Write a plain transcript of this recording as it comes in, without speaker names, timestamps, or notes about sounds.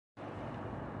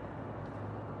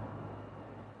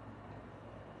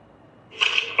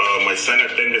My son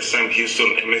attended Sam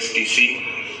Houston MSDC.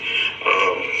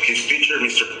 His teacher,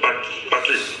 Mr. Patrick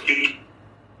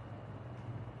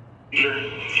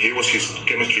Pickler, he was his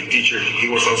chemistry teacher. He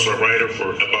was also a writer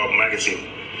for About Magazine,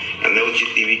 an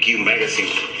LGBTQ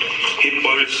magazine. He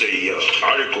published an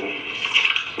article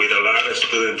with a lot of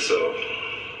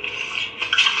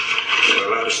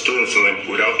students,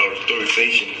 without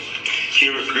authorization. He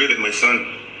recruited my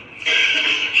son.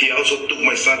 He also took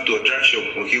my son to a drag show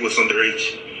when he was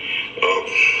underage.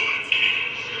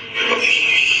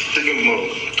 Took him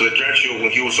to a drag show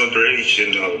when he was underage,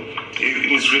 and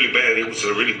it was really bad. It was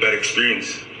a really bad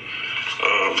experience.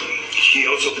 He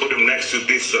also put him next to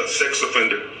this sex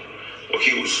offender while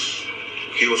he was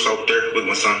out there with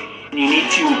my son. You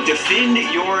need to defend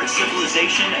your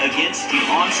civilization against the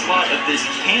onslaught of this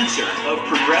cancer of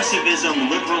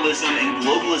progressivism, liberalism, and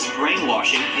globalist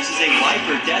brainwashing. This is a life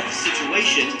or death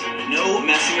situation. No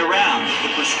messing around.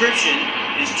 The prescription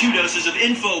is 2 doses of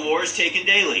InfoWars taken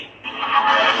daily.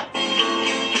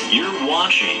 You're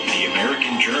watching The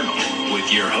American Journal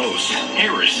with your host,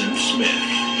 Harrison Smith.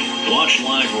 Watch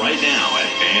live right now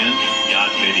at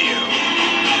band.video.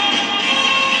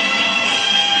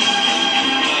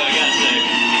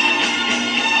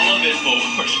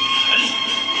 InfoWars.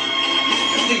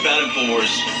 Everything about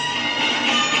InfoWars.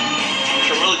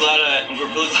 I'm really glad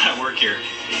I work here.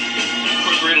 Of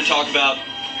course, we're going to talk about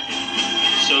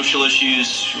social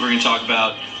issues. We're going to talk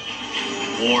about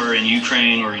war in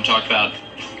Ukraine. We're going to talk about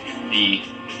the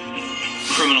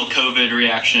criminal COVID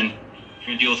reaction. We're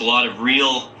going to deal with a lot of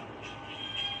real,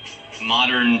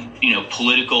 modern,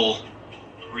 political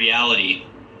reality.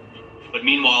 But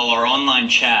meanwhile, our online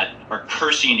chat are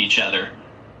cursing at each other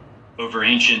over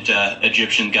ancient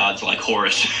Egyptian gods like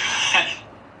Horus.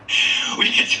 we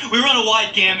run a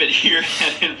wide gambit here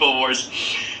at InfoWars.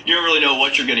 You don't really know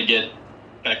what you're going to get. In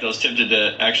fact, I was tempted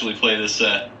to actually play this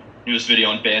newest video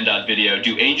on band.video.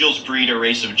 Do angels breed a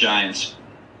race of giants?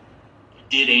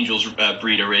 Did angels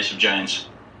breed a race of giants?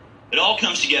 It all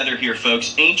comes together here,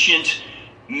 folks. Ancient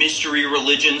mystery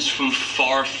religions from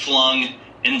far-flung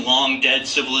and long-dead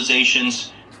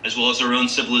civilizations, as well as our own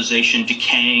civilization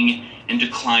decaying and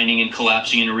declining and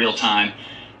collapsing in real time.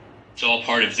 It's all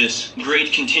part of this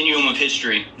great continuum of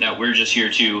history that we're just here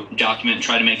to document and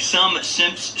try to make some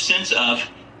sense of.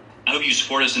 I hope you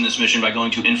support us in this mission by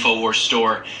going to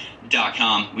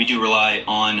InfoWarsStore.com. We do rely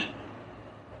on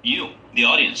you, the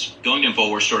audience, going to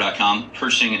InfoWarsStore.com,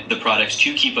 purchasing the products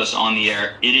to keep us on the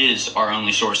air. It is our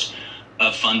only source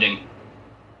of funding.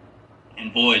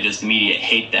 And boy, does the media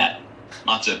hate that.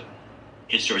 Lots of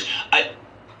hit stories.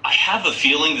 I have a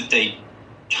feeling that they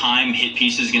time hit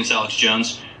pieces against Alex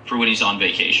Jones for when he's on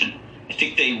vacation. I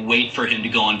think they wait for him to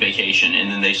go on vacation, and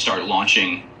then they start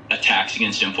launching attacks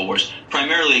against InfoWars,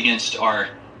 primarily against our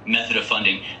method of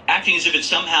funding, acting as if it's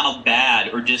somehow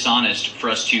bad or dishonest for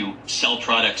us to sell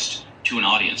products to an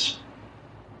audience.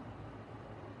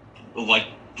 Like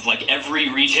every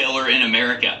retailer in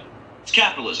America. It's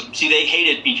capitalism. See, they hate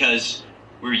it because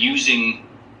we're using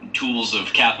tools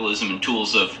of capitalism and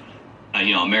tools of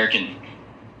American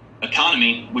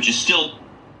economy, which is still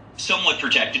somewhat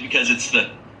protected because it's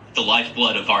the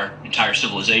lifeblood of our entire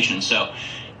civilization. So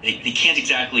they can't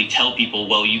exactly tell people,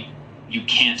 well, you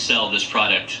can't sell this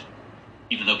product,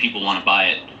 even though people want to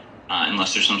buy it,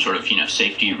 unless there's some sort of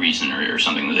safety reason or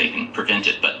something that they can prevent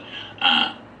it. But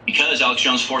because Alex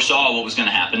Jones foresaw what was going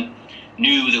to happen,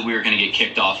 knew that we were going to get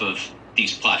kicked off of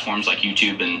these platforms like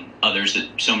YouTube and others that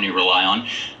so many rely on,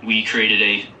 we created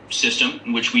a system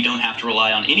in which we don't have to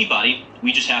rely on anybody.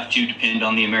 We just have to depend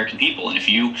on the American people. And if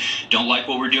you don't like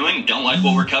what we're doing, don't like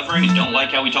what we're covering, and don't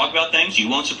like how we talk about things, you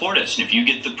won't support us. And if you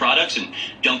get the products and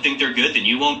don't think they're good, then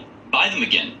you won't buy them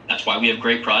again. That's why we have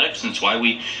great products, and that's why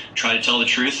we try to tell the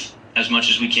truth as much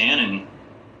as we can and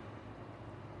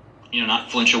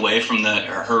not flinch away from the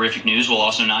horrific news, while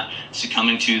also not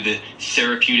succumbing to the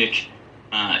therapeutic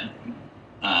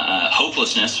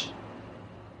hopelessness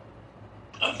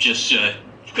of just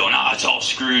going, it's all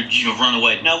screwed, run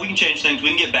away. No, we can change things. We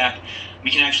can get back.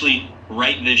 We can actually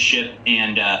right this ship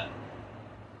and,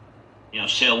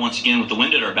 sail once again with the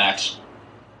wind at our backs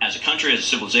as a country, as a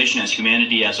civilization, as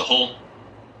humanity as a whole.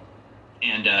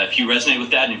 And if you resonate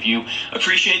with that, and if you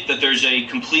appreciate that there's a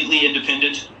completely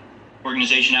independent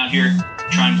organization out here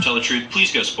trying to tell the truth,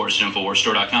 please go support us at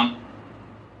InfoWarsStore.com.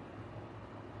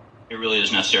 It really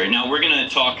is necessary. Now, we're going to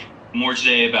talk more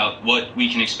today about what we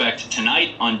can expect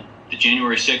tonight on the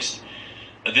January 6th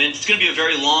event. It's going to be a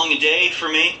very long day for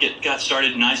me. Got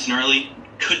started nice and early.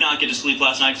 Could not get to sleep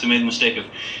last night because I made the mistake of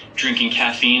drinking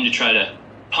caffeine to try to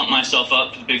pump myself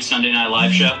up for the big Sunday night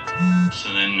live show.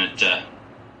 So then it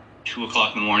 2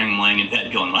 o'clock in the morning, I'm laying in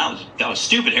bed going, wow, that was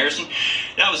stupid, Harrison.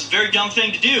 That was a very dumb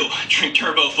thing to do. Drink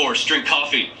Turbo Force, drink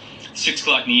coffee. 6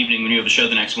 o'clock in the evening when you have the show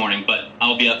the next morning. But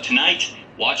I'll be up tonight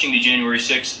watching the January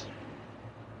 6th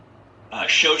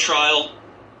show trial,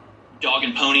 dog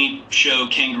and pony show,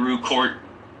 kangaroo court,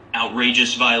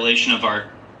 outrageous violation of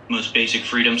our most basic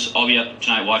freedoms. I'll be up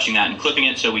tonight watching that and clipping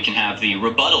it so we can have the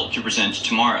rebuttal to present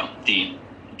tomorrow, the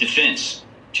defense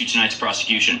to tonight's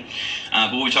prosecution.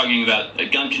 But we'll be talking about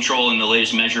gun control and the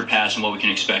latest measure passed and what we can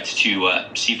expect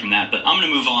to see from that. But I'm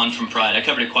going to move on from Pride. I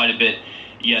covered it quite a bit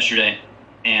yesterday.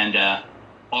 And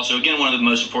also, again, one of the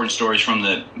most important stories from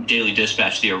the Daily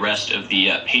Dispatch, the arrest of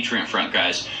the Patriot Front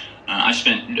guys. I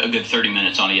spent a good 30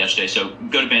 minutes on it yesterday, so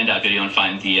go to band.video and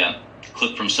find the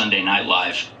clip from Sunday Night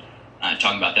Live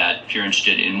talking about that if you're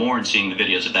interested in more and seeing the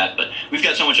videos of that. But we've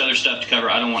got so much other stuff to cover,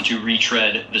 I don't want to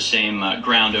retread the same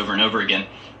ground over and over again.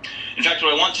 In fact,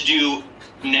 what I want to do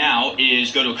now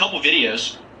is go to a couple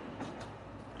videos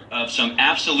of some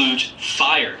absolute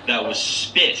fire that was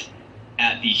spit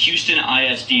at the Houston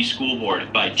ISD school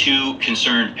board by two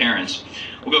concerned parents.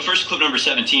 We'll go first to clip number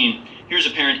 17. Here's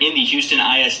a parent in the Houston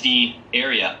ISD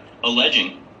area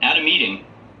alleging at a meeting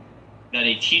that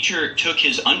a teacher took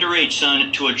his underage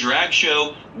son to a drag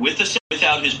show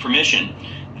without his permission.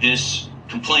 This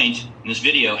complaint in this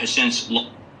video has since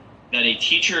that a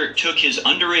teacher took his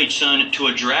underage son to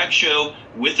a drag show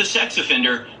with a sex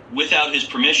offender without his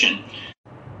permission.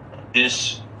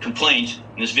 This complaint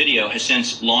in this video has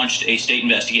since launched a state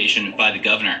investigation by the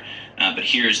governor. But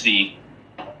here's the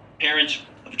parent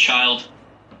of a child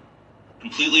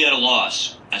completely at a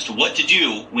loss as to what to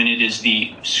do when it is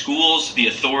the schools, the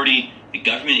authority, the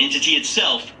government entity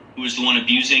itself who is the one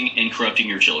abusing and corrupting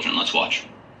your children. Let's watch.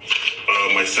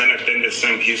 My son attended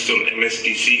Sam Houston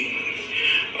MSDC.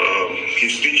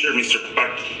 His teacher, Mr.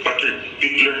 Patrick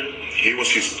Pickler, he was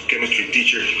his chemistry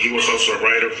teacher. He was also a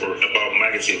writer for About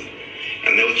Magazine,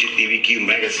 an LGBTQ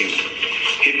magazine.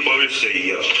 He published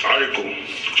a article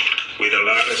with a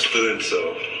lot of students,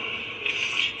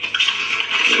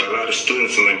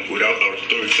 without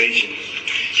authorization.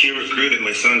 He recruited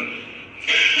my son.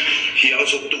 He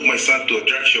also took my son to a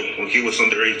drag show when he was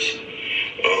underage.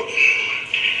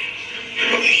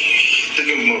 He took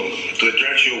him to a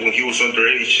drag show when he was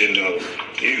underage, and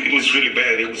it was really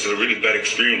bad. It was a really bad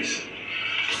experience.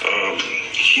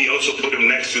 He also put him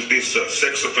next to this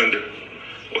sex offender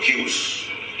while he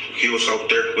was out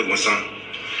there with my son.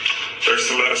 There's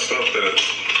a lot of stuff that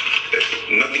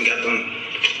nothing got done.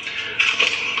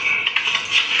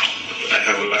 I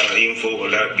have a lot of info, a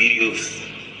lot of videos,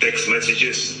 text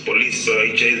messages. Police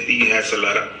HSD has a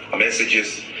lot of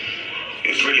messages.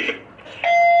 It's really bad.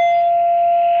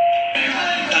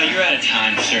 You're out of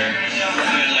time, sir.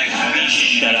 Please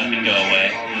shut up and go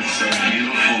away.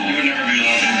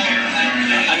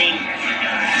 I mean,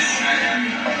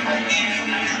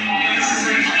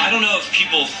 I don't know if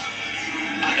people,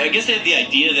 I guess they have the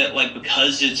idea that, like,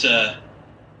 because it's a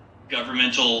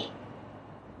governmental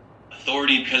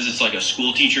authority, because it's like a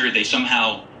school teacher, they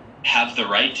somehow have the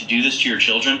right to do this to your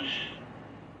children.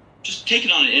 Just take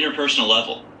it on an interpersonal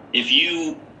level. If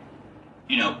you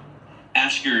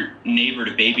ask your neighbor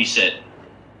to babysit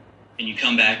and you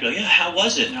come back, you're like, yeah, how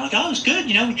was it? And they're like, oh, it was good.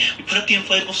 We put up the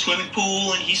inflatable swimming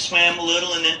pool and he swam a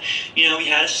little, and then, he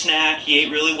had a snack. He ate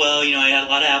really well. I had a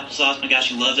lot of applesauce. My gosh,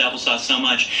 he loves applesauce so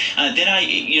much. Then I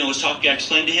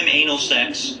explained to him anal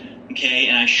sex. Okay,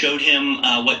 and I showed him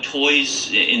what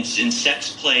toys in sex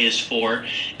play is for,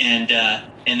 and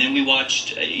then we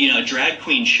watched a drag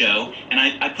queen show, and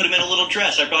I put him in a little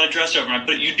dress. I brought a dress over, and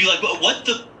you'd be like, what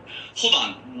the? Hold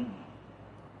on.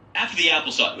 After the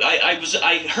applesauce,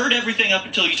 I heard everything up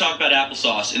until you talked about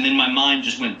applesauce, and then my mind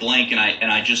just went blank, and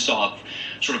I just saw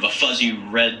sort of a fuzzy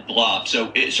red blob.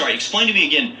 So sorry, explain to me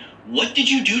again. What did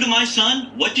you do to my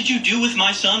son? What did you do with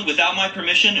my son without my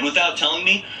permission and without telling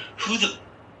me? Who the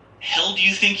hell do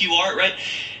you think you are, right?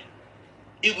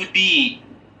 It would be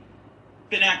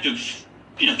an act of,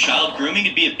 child grooming.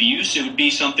 It'd be abuse. It would be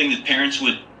something that parents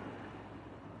would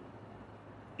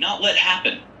not let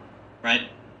happen, right?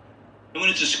 And when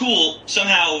it's a school,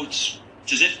 somehow it's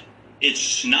as if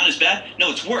it's not as bad. No,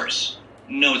 it's worse.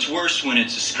 No, it's worse when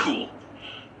it's a school,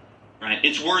 right?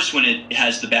 It's worse when it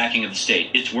has the backing of the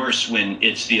state. It's worse when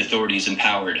it's the authorities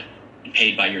empowered and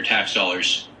paid by your tax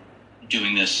dollars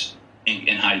doing this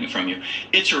and hiding it from you.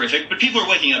 It's horrific, but people are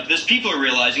waking up to this. People are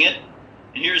realizing it.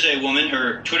 And here's a woman.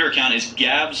 Her Twitter account is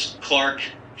Gabs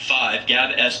Clark5,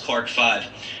 Gab S Clark 5.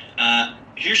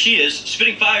 Here she is,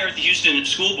 spitting fire at the Houston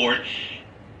School Board.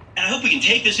 And I hope we can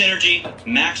take this energy,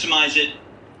 maximize it,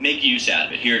 make use out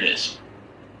of it. Here it is.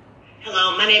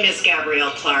 Hello, my name is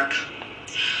Gabrielle Clark.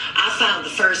 I filed the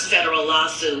first federal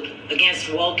lawsuit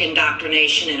against woke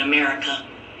indoctrination in America.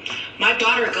 My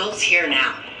daughter goes here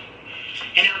now,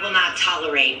 and I will not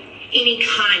tolerate any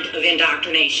kind of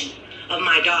indoctrination of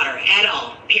my daughter at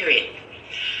all, period.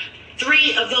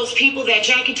 3 of those people that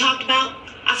Jackie talked about,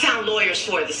 I found lawyers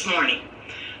for this morning.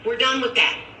 We're done with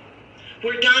that.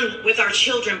 We're done with our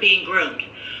children being groomed.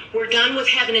 We're done with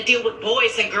having to deal with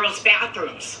boys and girls'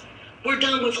 bathrooms. We're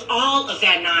done with all of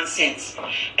that nonsense.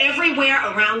 Everywhere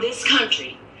around this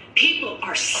country, people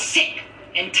are sick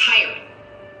and tired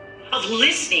of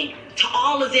listening to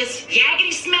all of this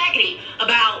yakety-smackety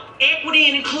about equity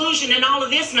and inclusion and all of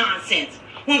this nonsense,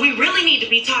 when we really need to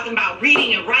be talking about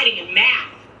reading and writing and math.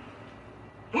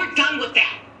 We're done with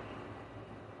that.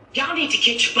 Y'all need to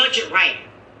get your budget right.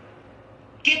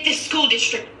 Get this school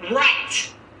district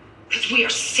right, because we are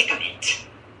sick of it.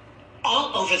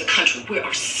 All over the country, we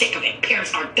are sick of it.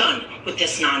 Parents are done with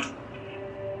this nonsense.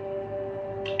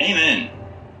 Amen.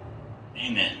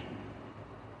 Amen.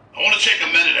 I want to take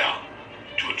a minute out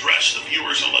to address the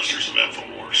viewers and listeners of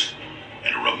InfoWars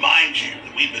and to remind you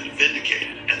that we've been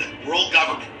vindicated and that world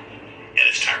government and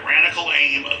its tyrannical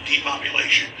aim of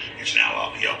depopulation is now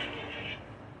out in the open.